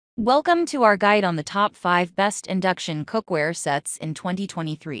Welcome to our guide on the top 5 best induction cookware sets in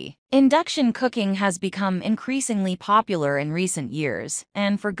 2023. Induction cooking has become increasingly popular in recent years,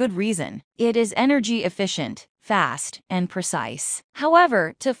 and for good reason. It is energy efficient, fast, and precise.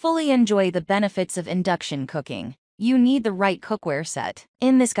 However, to fully enjoy the benefits of induction cooking, you need the right cookware set.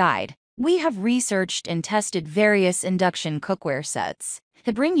 In this guide, we have researched and tested various induction cookware sets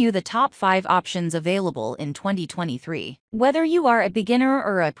to bring you the top 5 options available in 2023. Whether you are a beginner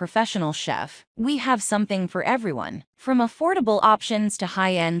or a professional chef, we have something for everyone. From affordable options to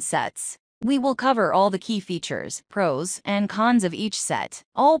high-end sets, we will cover all the key features, pros, and cons of each set.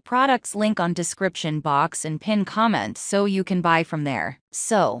 All products link on description box and pin comment so you can buy from there.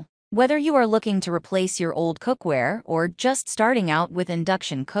 So, whether you are looking to replace your old cookware or just starting out with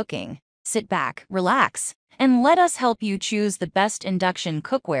induction cooking, sit back, relax, and let us help you choose the best induction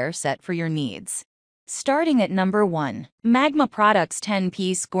cookware set for your needs. Starting at number 1. Magma Products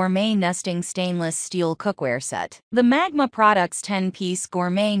 10-Piece Gourmet Nesting Stainless Steel Cookware Set. The Magma Products 10-Piece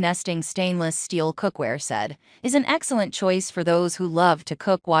Gourmet Nesting Stainless Steel Cookware Set is an excellent choice for those who love to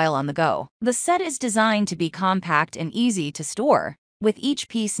cook while on the go. The set is designed to be compact and easy to store, with each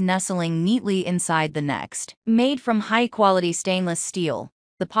piece nestling neatly inside the next. Made from high-quality stainless steel,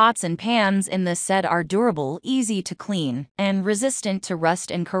 the pots and pans in this set are durable, easy to clean, and resistant to rust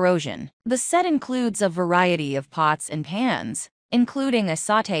and corrosion. The set includes a variety of pots and pans, including a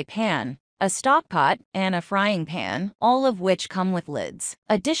sauté pan, a stock pot, and a frying pan, all of which come with lids.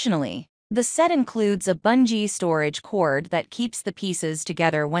 Additionally, the set includes a bungee storage cord that keeps the pieces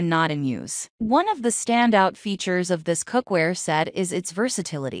together when not in use. One of the standout features of this cookware set is its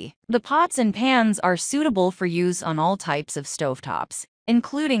versatility. The pots and pans are suitable for use on all types of stovetops,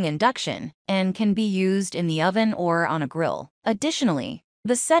 including induction, and can be used in the oven or on a grill. Additionally,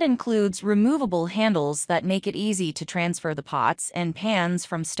 the set includes removable handles that make it easy to transfer the pots and pans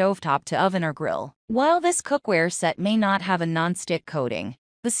from stovetop to oven or grill. While this cookware set may not have a non-stick coating,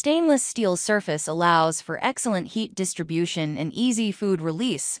 the stainless steel surface allows for excellent heat distribution and easy food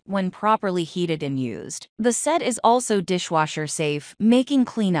release when properly heated and used. The set is also dishwasher safe, making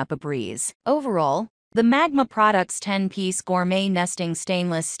cleanup a breeze. Overall, the Magma Products 10-Piece Gourmet Nesting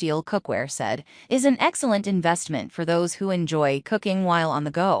Stainless Steel Cookware Set is an excellent investment for those who enjoy cooking while on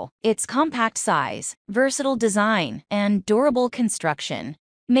the go. Its compact size, versatile design, and durable construction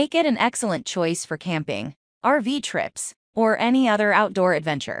make it an excellent choice for camping, RV trips, or any other outdoor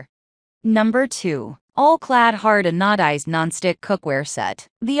adventure. Number 2. All-Clad Hard Anodized Nonstick Cookware Set.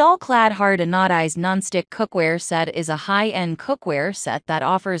 The All-Clad Hard Anodized Nonstick Cookware Set is a high-end cookware set that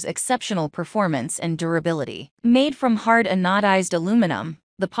offers exceptional performance and durability. Made from hard anodized aluminum,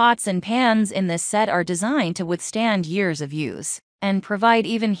 the pots and pans in this set are designed to withstand years of use and provide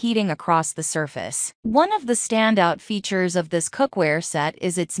even heating across the surface. One of the standout features of this cookware set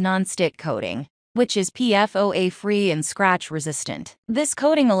is its non-stick coating, which is PFOA-free and scratch-resistant. This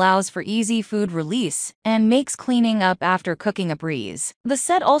coating allows for easy food release and makes cleaning up after cooking a breeze. The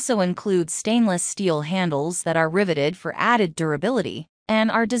set also includes stainless steel handles that are riveted for added durability and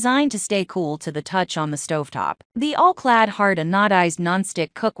are designed to stay cool to the touch on the stovetop. The All-Clad Hard Anodized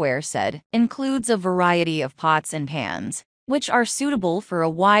Nonstick Cookware Set includes a variety of pots and pans, which are suitable for a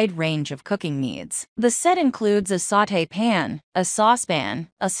wide range of cooking needs. The set includes a sauté pan, a saucepan,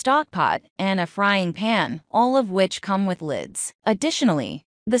 a stock pot, and a frying pan, all of which come with lids. Additionally,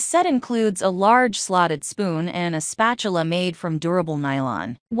 the set includes a large slotted spoon and a spatula made from durable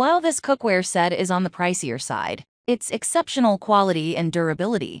nylon. While this cookware set is on the pricier side, its exceptional quality and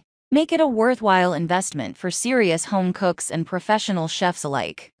durability make it a worthwhile investment for serious home cooks and professional chefs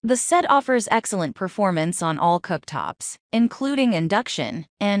alike. The set offers excellent performance on all cooktops, including induction,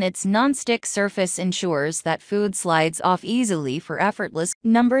 and its non-stick surface ensures that food slides off easily for effortless.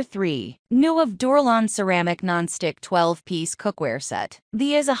 Number 3. New Durlon Ceramic Non-Stick 12-Piece Cookware Set.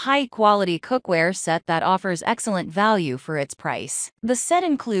 The is a high-quality cookware set that offers excellent value for its price. The set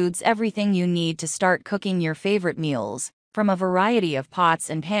includes everything you need to start cooking your favorite meals, from a variety of pots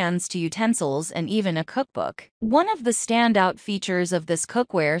and pans to utensils and even a cookbook. One of the standout features of this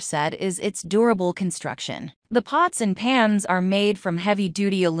cookware set is its durable construction. The pots and pans are made from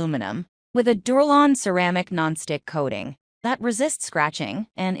heavy-duty aluminum, with a Durlon ceramic nonstick coating that resists scratching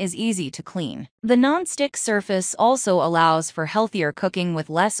and is easy to clean. The non-stick surface also allows for healthier cooking with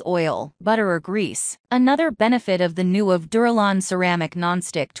less oil, butter, or grease. Another benefit of the new Durlon ceramic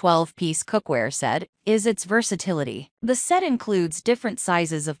non-stick 12-piece cookware set is its versatility. The set includes different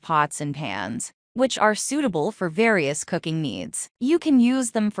sizes of pots and pans, which are suitable for various cooking needs. You can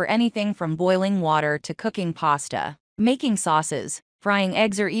use them for anything from boiling water to cooking pasta, making sauces, frying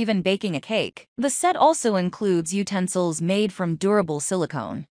eggs, or even baking a cake. The set also includes utensils made from durable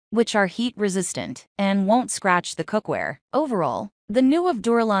silicone, which are heat-resistant and won't scratch the cookware. Overall, the new of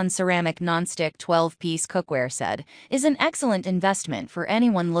Durlan ceramic nonstick 12-piece cookware set is an excellent investment for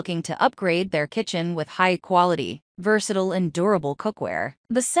anyone looking to upgrade their kitchen with high-quality, versatile and durable cookware.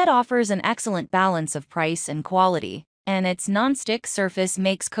 The set offers an excellent balance of price and quality, and its non-stick surface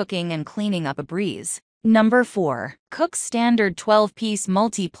makes cooking and cleaning up a breeze. Number 4. Cook's Standard 12-piece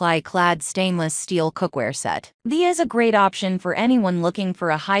multi-ply clad stainless steel cookware set. This is a great option for anyone looking for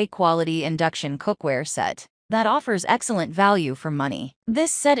a high-quality induction cookware set that offers excellent value for money.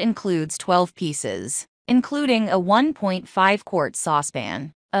 This set includes 12 pieces, including a 1.5-quart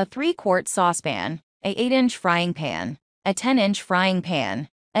saucepan, a 3-quart saucepan, a 8-inch frying pan, a 10-inch frying pan,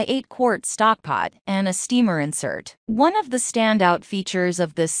 a 8-quart stockpot, and a steamer insert. One of the standout features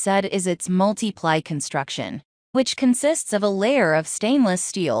of this set is its multi-ply construction, which consists of a layer of stainless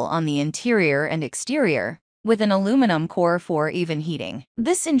steel on the interior and exterior, with an aluminum core for even heating.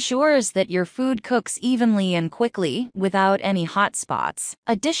 This ensures that your food cooks evenly and quickly without any hot spots.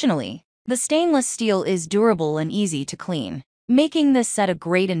 Additionally, the stainless steel is durable and easy to clean, making this set a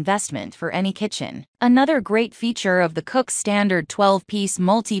great investment for any kitchen. Another great feature of the Cook's Standard 12-piece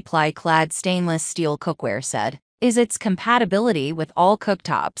multi-ply clad stainless steel cookware set is its compatibility with all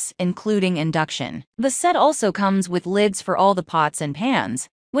cooktops, including induction. The set also comes with lids for all the pots and pans,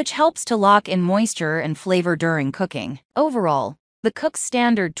 which helps to lock in moisture and flavor during cooking. Overall, the Cook's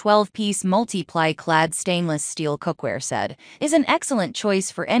Standard 12-piece multi-ply clad stainless steel cookware set is an excellent choice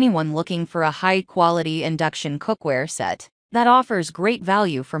for anyone looking for a high-quality induction cookware set that offers great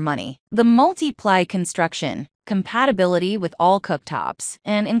value for money. The multi-ply construction, compatibility with all cooktops,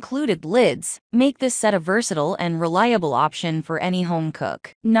 and included lids make this set a versatile and reliable option for any home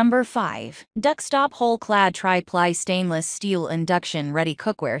cook. Number 5. Duckstop Whole-Clad Tri-Ply Stainless Steel Induction Ready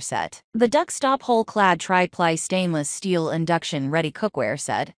Cookware Set. The Duckstop Whole-Clad Tri-Ply Stainless Steel Induction Ready Cookware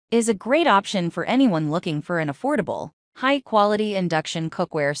Set is a great option for anyone looking for an affordable, high-quality induction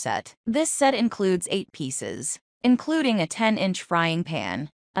cookware set. This set includes 8 pieces, including a 10-inch frying pan,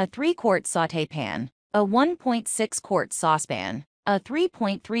 a 3-quart sauté pan, a 1.6-quart saucepan, a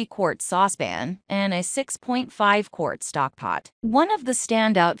 3.3-quart saucepan, and a 6.5-quart stockpot. One of the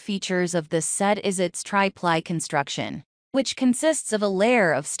standout features of this set is its tri-ply construction, which consists of a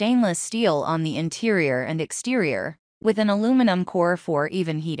layer of stainless steel on the interior and exterior, with an aluminum core for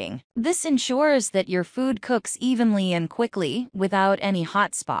even heating. This ensures that your food cooks evenly and quickly without any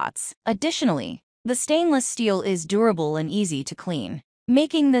hot spots. Additionally, the stainless steel is durable and easy to clean,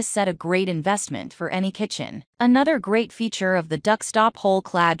 making this set a great investment for any kitchen. Another great feature of the Duckstop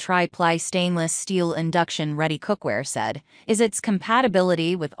Whole-Clad Tri-Ply Stainless Steel Induction Ready Cookware set is its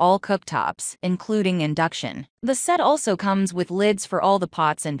compatibility with all cooktops, including induction. The set also comes with lids for all the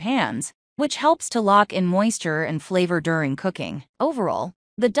pots and pans, which helps to lock in moisture and flavor during cooking. Overall,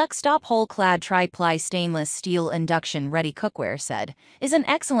 the Duckstop Whole-Clad Tri-Ply Stainless Steel Induction Ready Cookware set is an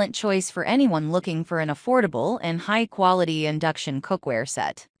excellent choice for anyone looking for an affordable and high-quality induction cookware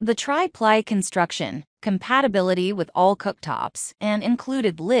set. The tri-ply construction, compatibility with all cooktops, and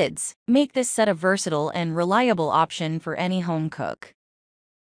included lids make this set a versatile and reliable option for any home cook.